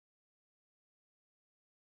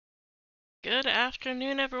Good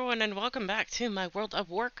afternoon, everyone, and welcome back to my World of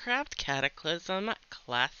Warcraft Cataclysm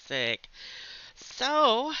Classic.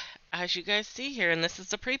 So, as you guys see here, and this is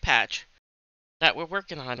the pre-patch that we're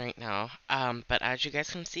working on right now, but as you guys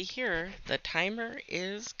can see here, the timer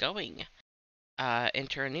is going.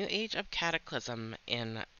 Enter a new age of Cataclysm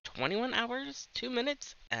in 21 hours, 2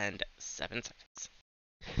 minutes, and 7 seconds.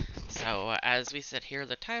 So, as we sit here,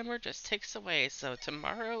 the timer just ticks away, so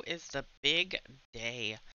tomorrow is the big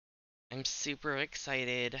day. I'm super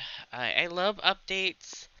excited. I love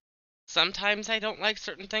updates. Sometimes I don't like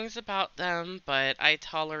certain things about them, but I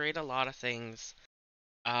tolerate a lot of things.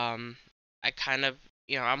 Um, I kind of,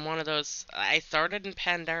 I'm one of those. I started in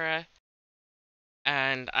Pandora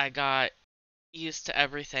and I got used to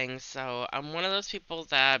everything, so I'm one of those people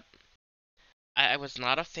that I was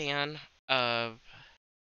not a fan of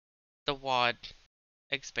the WoD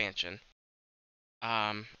expansion.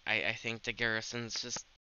 I think the garrisons just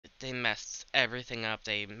they messed everything up.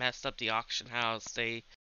 They messed up the auction house. They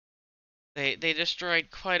destroyed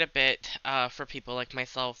quite a bit for people like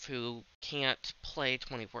myself who can't play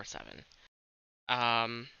 24/7.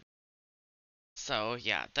 Um, so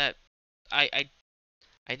yeah, that I I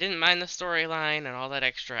I didn't mind the storyline and all that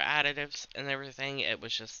extra additives and everything. It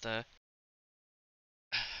was just and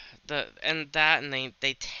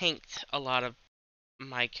they tanked a lot of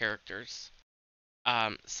my characters.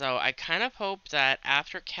 So I kind of hope that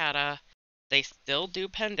after Kata, they still do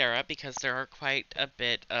Pandora because there are quite a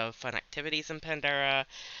bit of fun activities in Pandora,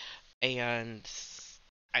 and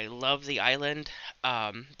I love the island,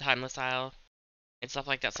 Timeless Isle, and stuff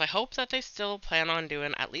like that. So I hope that they still plan on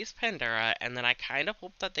doing at least Pandora, and then I kind of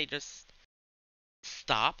hope that they just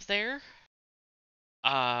stop there.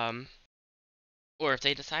 Um, or if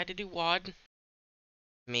they decide to do WoD,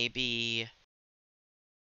 maybe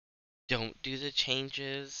don't do the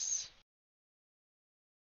changes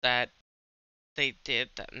that they did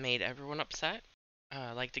that made everyone upset,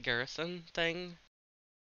 like the garrison thing,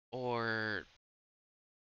 or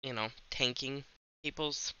tanking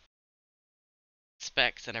people's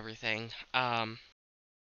specs and everything.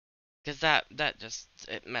 Because that just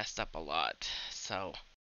it messed up a lot. So,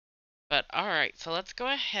 but all right, so let's go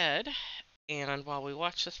ahead and while we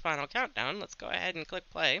watch this final countdown, let's go ahead and click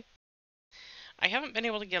play. I haven't been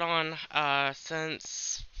able to get on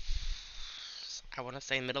since I want to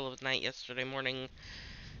say middle of the night yesterday morning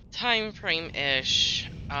time frame ish.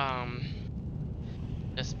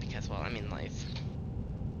 Just because, well, I'm in life.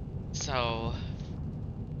 So,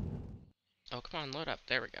 oh come on, load up.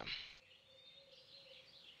 There we go.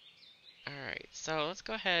 All right, so let's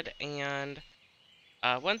go ahead and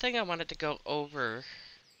one thing I wanted to go over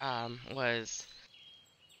was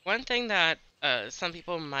one thing that some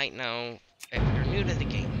people might know if you're new to the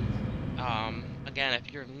game. Again,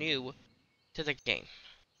 if you're new to the game,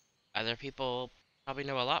 other people probably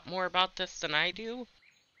know a lot more about this than I do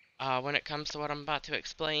when it comes to what I'm about to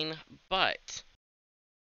explain. But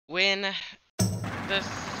when this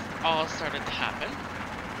all started to happen,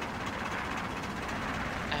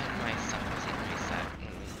 and my stuff wasn't reset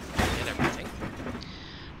when we did everything,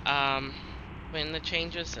 when the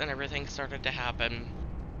changes and everything started to happen,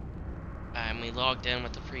 and we logged in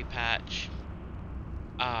with the PrePatch,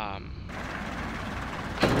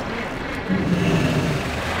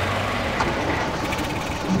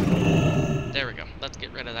 there we go. Let's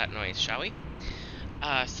get rid of that noise, shall we?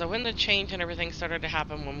 So when the change and everything started to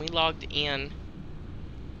happen, when we logged in,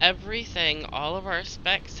 everything, all of our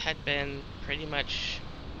specs had been pretty much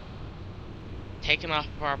taken off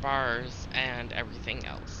of our bars and everything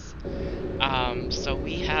else. So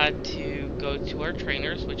we had to go to our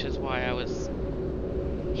trainers, which is why I was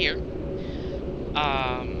here.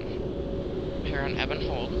 Here on Evan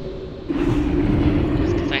Hold.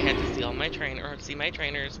 Just because I had to see all my see my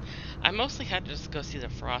trainers. I mostly had to just go see the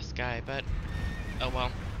Frost guy, but oh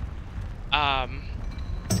well.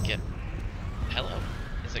 Let's get. Hello.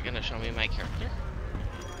 Is it gonna show me my character?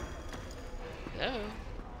 Hello.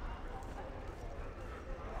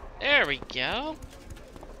 There we go.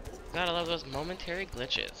 Gotta love those momentary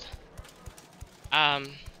glitches.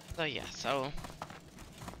 So yeah, so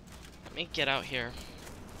let me get out here.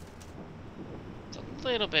 It's a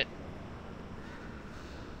little bit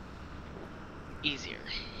easier.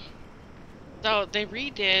 So they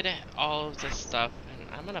redid all of this stuff, and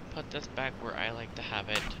I'm gonna put this back where I like to have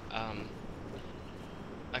it.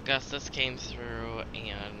 Augustus came through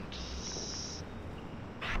and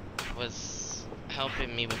was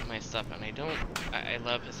helping me with my stuff, and I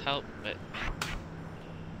love his help, but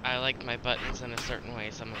I like my buttons in a certain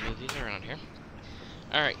way, so I'm gonna move these around here.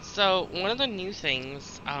 Alright, so one of the new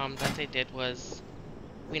things that they did was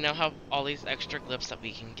we now have all these extra glyphs that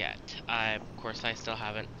we can get. Of course, I still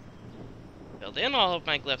haven't filled in all of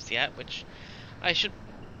my glyphs yet, which I should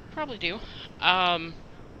probably do.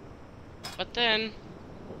 But then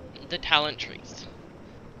the talent trees.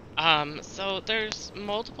 So there's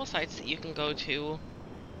multiple sites that you can go to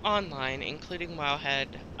online, including Wowhead.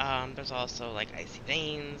 There's also like Icy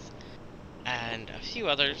Veins and a few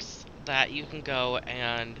others that you can go,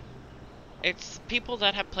 and it's people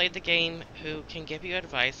that have played the game who can give you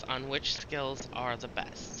advice on which skills are the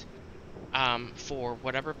best for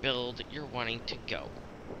whatever build you're wanting to go.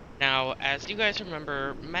 Now, as you guys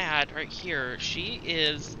remember, Mad right here, she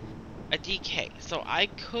is a DK, so I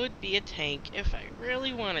could be a tank if I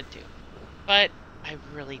really wanted to, but I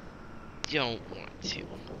really don't want to.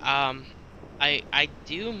 I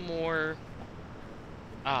do more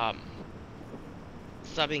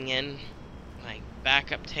subbing in like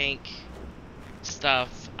backup tank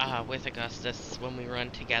stuff with Augustus when we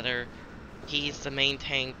run together. He's the main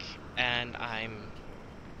tank and I'm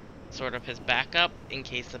sort of his backup in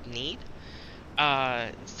case of need.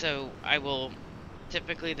 So I will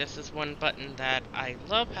typically, this is one button that I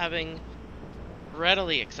love having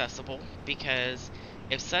readily accessible, because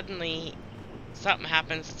if suddenly something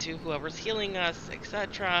happens to whoever's healing us,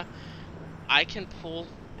 etc., I can pull,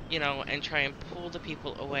 and try and pull the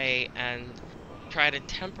people away and try to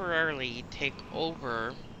temporarily take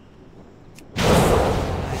over. Put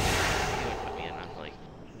me in unholy.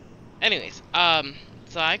 Anyways,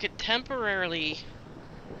 so I could temporarily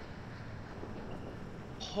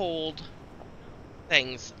hold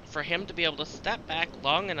things for him to be able to step back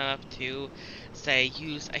long enough to, say,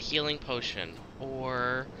 use a healing potion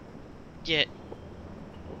or get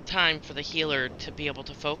time for the healer to be able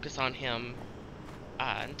to focus on him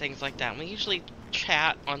and things like that. And we usually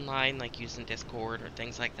chat online, like using Discord or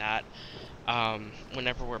things like that,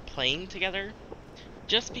 whenever we're playing together,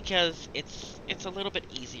 just because it's a little bit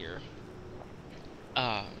easier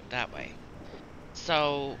that way.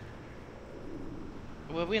 So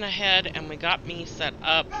we went ahead and we got me set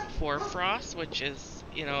up for Frost, which is,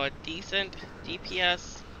 a decent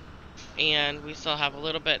DPS, and we still have a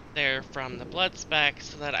little bit there from the blood spec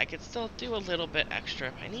so that I could still do a little bit extra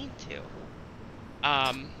if I need to.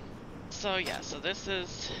 So yeah, so this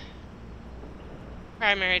is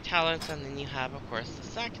primary talents, and then you have, of course, the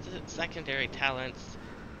secondary talents.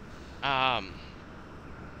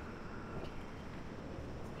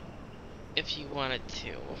 If you wanted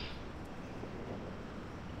to.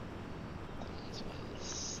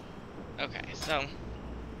 Okay, so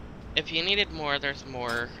if you needed more, there's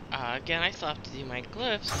more. Again, I still have to do my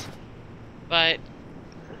glyphs, but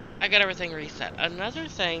I got everything reset. Another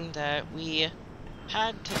thing that we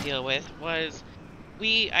had to deal with was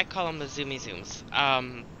I call them the zoomy zooms.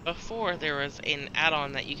 Before, there was an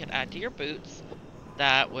add-on that you could add to your boots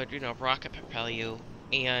that would, rocket propel you,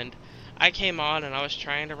 and I came on and I was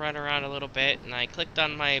trying to run around a little bit, and I clicked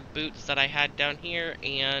on my boots that I had down here,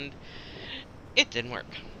 and it didn't work.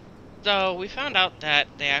 So we found out that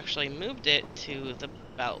they actually moved it to the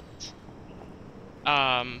belt.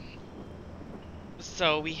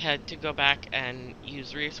 So we had to go back and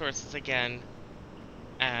use resources again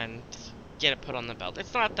and get it put on the belt.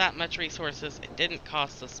 It's not that much resources. It didn't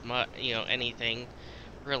cost us much, anything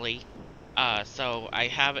really. So I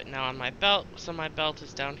have it now on my belt. So my belt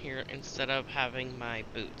is down here instead of having my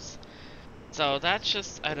boots. So that's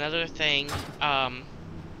just another thing.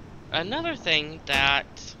 Another thing that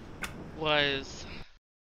was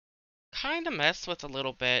kind of messed with a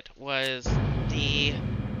little bit was the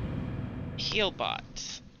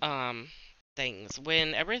healbot things.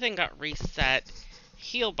 When everything got reset,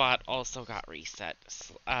 healbot also got reset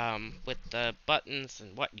with the buttons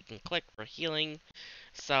and what you can click for healing.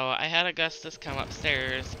 So I had Augustus come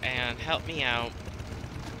upstairs and help me out,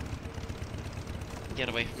 get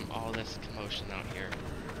away from all this commotion out here.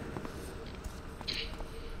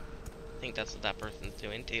 I think that's what that person's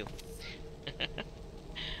doing too.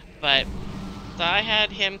 But so I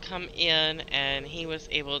had him come in and he was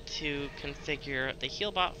able to configure the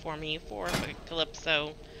healbot for me for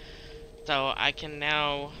Calypso. So I can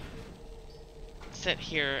now sit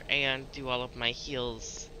here and do all of my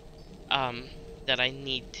heals that I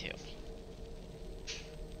need to.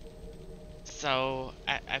 So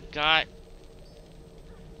I've got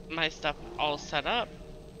my stuff all set up.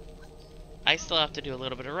 I still have to do a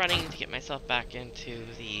little bit of running to get myself back into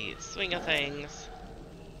the swing of things.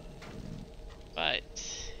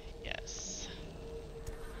 But yes,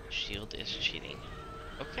 shield is cheating.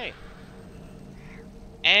 Okay.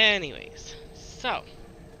 Anyways, so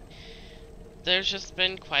there's just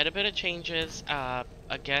been quite a bit of changes.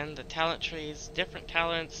 Again, the talent trees, different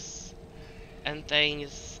talents, and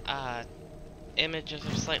things. Images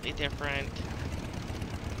are slightly different.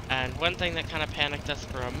 And one thing that kind of panicked us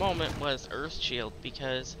for a moment was Earth Shield,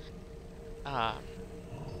 because I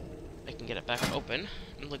can get it back open.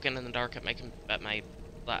 I'm looking in the dark at my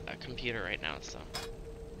computer right now, so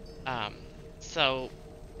so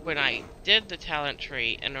when I did the talent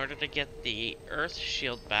tree, in order to get the Earth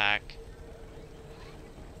Shield back,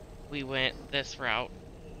 we went this route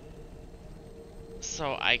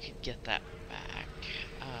so I could get that back.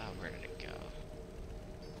 Where did it go?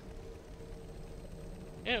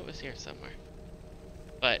 Yeah, it was here somewhere.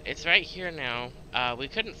 But it's right here now. We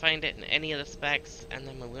couldn't find it in any of the specs, and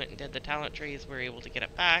then we went and did the talent trees, we were able to get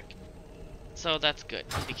it back. So that's good,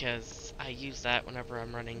 because I use that whenever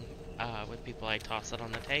I'm running with people. I toss it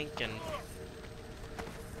on the tank and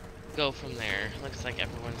go from there. Looks like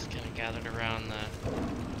everyone's kind of gathered around the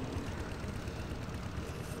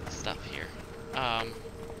stuff here.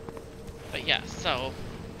 But yeah, so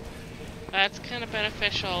that's kind of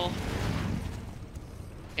beneficial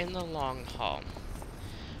in the long haul.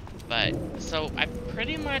 But so I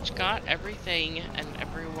pretty much got everything and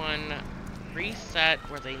everyone reset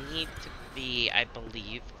where they need to be. I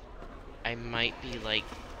believe I might be like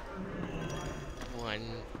one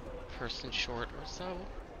person short or so,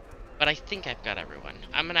 but I think I've got everyone.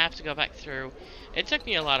 I'm gonna have to go back through. It took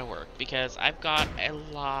me a lot of work because I've got a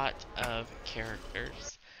lot of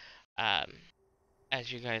characters.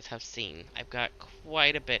 As you guys have seen, I've got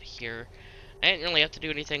quite a bit here. I didn't really have to do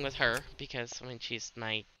anything with her because, I mean, she's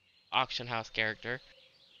my auction house character.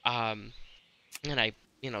 And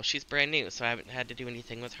she's brand new, so I haven't had to do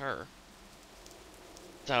anything with her.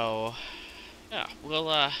 So, yeah, we'll,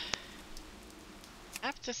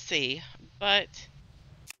 have to see. But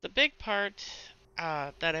the big part,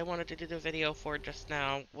 that I wanted to do the video for just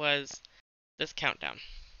now was this countdown.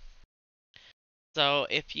 So,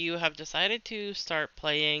 if you have decided to start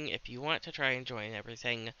playing, if you want to try and join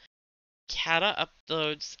everything, Cata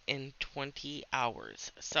uploads in 20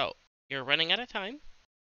 hours. So, you're running out of time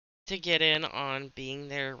to get in on being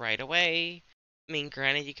there right away. I mean,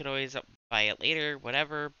 granted, you could always buy it later,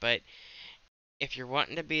 whatever, but if you're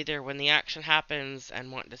wanting to be there when the action happens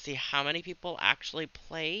and wanting to see how many people actually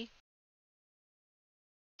play,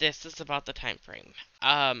 this is about the time frame.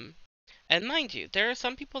 And mind you, there are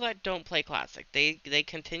some people that don't play Classic. They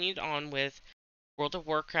continued on with World of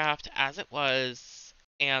Warcraft as it was,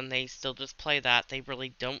 and they still just play that. They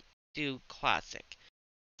really don't do Classic.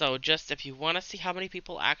 So just if you want to see how many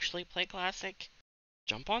people actually play Classic,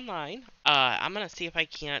 jump online. I'm gonna see if I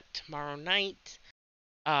can't tomorrow night,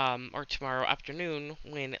 or tomorrow afternoon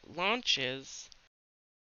when it launches.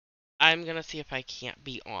 I'm gonna see if I can't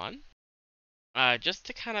be on, just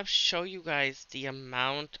to kind of show you guys the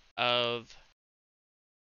amount of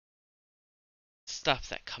stuff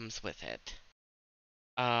that comes with it.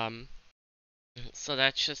 So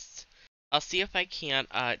that's just, I'll see if I can.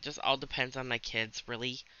 It just all depends on my kids,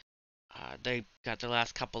 really. They got their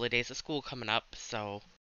last couple of days of school coming up, so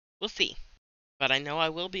we'll see. But I know I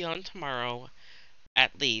will be on tomorrow,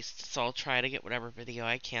 at least, so I'll try to get whatever video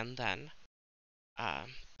I can then.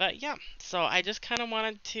 But yeah, so I just kind of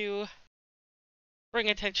wanted to bring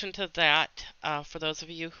attention to that, for those of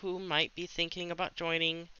you who might be thinking about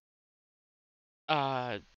joining,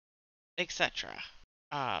 etc.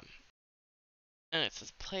 Um, and it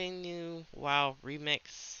says play new WoW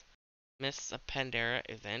remix Miss a Pandera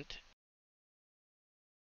event.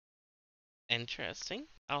 Interesting.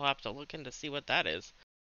 I'll have to look in to see what that is.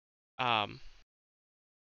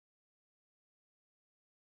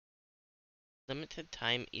 Limited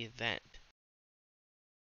time event.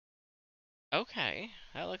 Okay,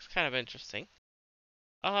 that looks kind of interesting.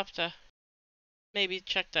 I'll have to maybe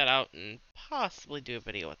check that out and possibly do a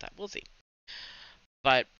video with that. We'll see.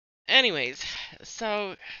 But anyways,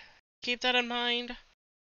 so keep that in mind.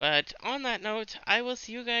 But on that note, I will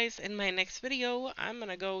see you guys in my next video. I'm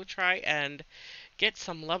gonna go try and get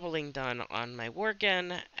some leveling done on my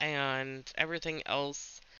Worgen and everything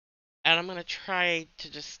else. And I'm gonna try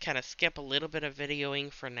to just kind of skip a little bit of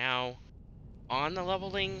videoing for now on the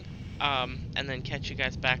leveling, and then catch you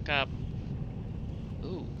guys back up.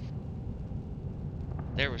 Ooh,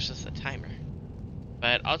 there was just a timer.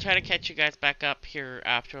 But I'll try to catch you guys back up here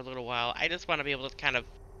after a little while. I just want to be able to kind of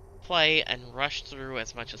play and rush through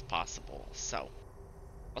as much as possible. So,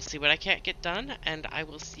 I'll see what I can't get done, and I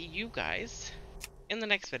will see you guys in the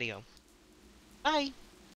next video. Bye!